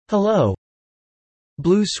Hello.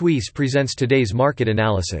 Blue Suisse presents today's market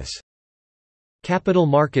analysis. Capital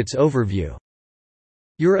Markets Overview.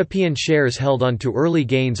 European shares held on to early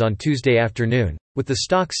gains on Tuesday afternoon, with the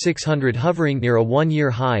Stoxx 600 hovering near a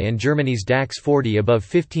one-year high and Germany's DAX 40 above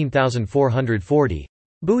 15,440,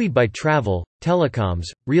 buoyed by travel, telecoms,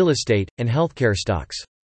 real estate, and healthcare stocks.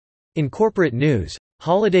 In corporate news,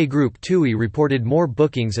 Holiday Group TUI reported more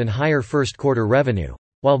bookings and higher first-quarter revenue,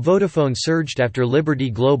 while Vodafone surged after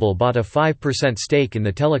Liberty Global bought a 5% stake in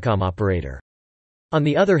the telecom operator. On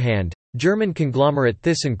the other hand, German conglomerate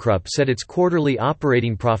ThyssenKrupp said its quarterly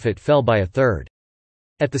operating profit fell by a third.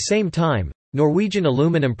 At the same time, Norwegian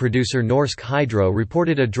aluminum producer Norsk Hydro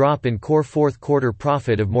reported a drop in core fourth-quarter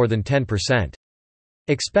profit of more than 10%.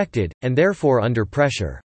 Expected, and therefore under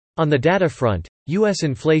pressure. On the data front, U.S.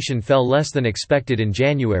 inflation fell less than expected in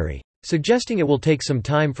January, suggesting it will take some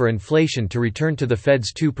time for inflation to return to the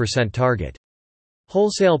Fed's 2% target.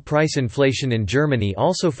 Wholesale price inflation in Germany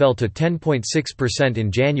also fell to 10.6%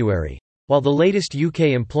 in January, while the latest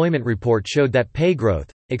UK employment report showed that pay growth,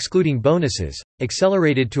 excluding bonuses,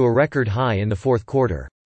 accelerated to a record high in the fourth quarter.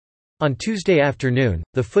 On Tuesday afternoon,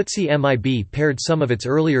 the FTSE MIB pared some of its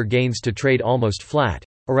earlier gains to trade almost flat,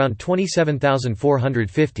 around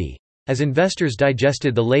 27,450, as investors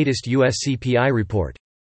digested the latest US CPI report.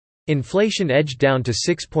 Inflation edged down to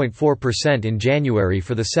 6.4% in January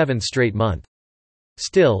for the seventh straight month.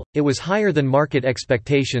 Still, it was higher than market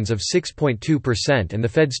expectations of 6.2% and the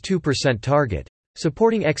Fed's 2% target,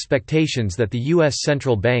 supporting expectations that the U.S.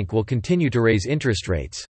 central bank will continue to raise interest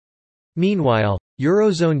rates. Meanwhile,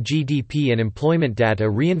 Eurozone GDP and employment data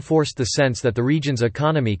reinforced the sense that the region's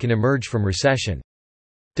economy can emerge from recession.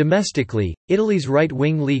 Domestically, Italy's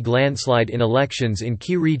right-wing League landslide in elections in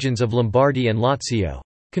key regions of Lombardy and Lazio,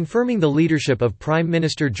 confirming the leadership of Prime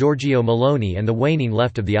Minister Giorgio Meloni and the waning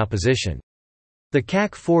left of the opposition. The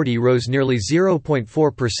CAC 40 rose nearly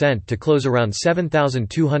 0.4% to close around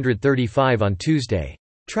 7,235 on Tuesday,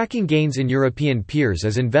 tracking gains in European peers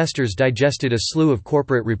as investors digested a slew of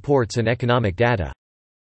corporate reports and economic data.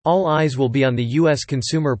 All eyes will be on the U.S.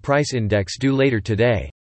 Consumer Price Index due later today.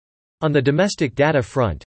 On the domestic data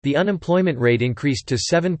front, the unemployment rate increased to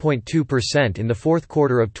 7.2% in the fourth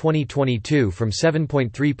quarter of 2022 from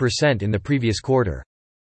 7.3% in the previous quarter.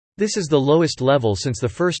 This is the lowest level since the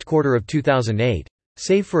first quarter of 2008,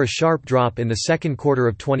 save for a sharp drop in the second quarter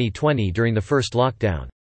of 2020 during the first lockdown.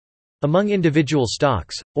 Among individual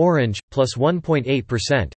stocks, Orange, plus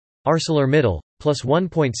 1.8%, ArcelorMittal, plus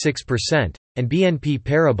 1.6%, and BNP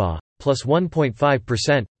Paribas, plus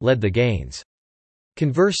 1.5%, led the gains.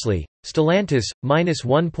 Conversely, Stellantis, minus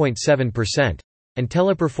 1.7%, and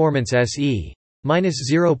Teleperformance SE,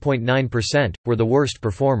 minus 0.9%, were the worst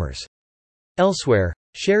performers. Elsewhere,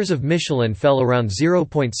 shares of Michelin fell around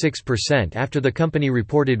 0.6% after the company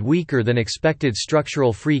reported weaker than expected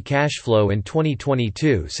structural free cash flow in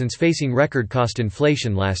 2022 since facing record cost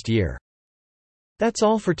inflation last year. That's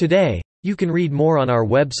all for today. You can read more on our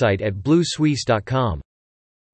website at bluesuisse.com.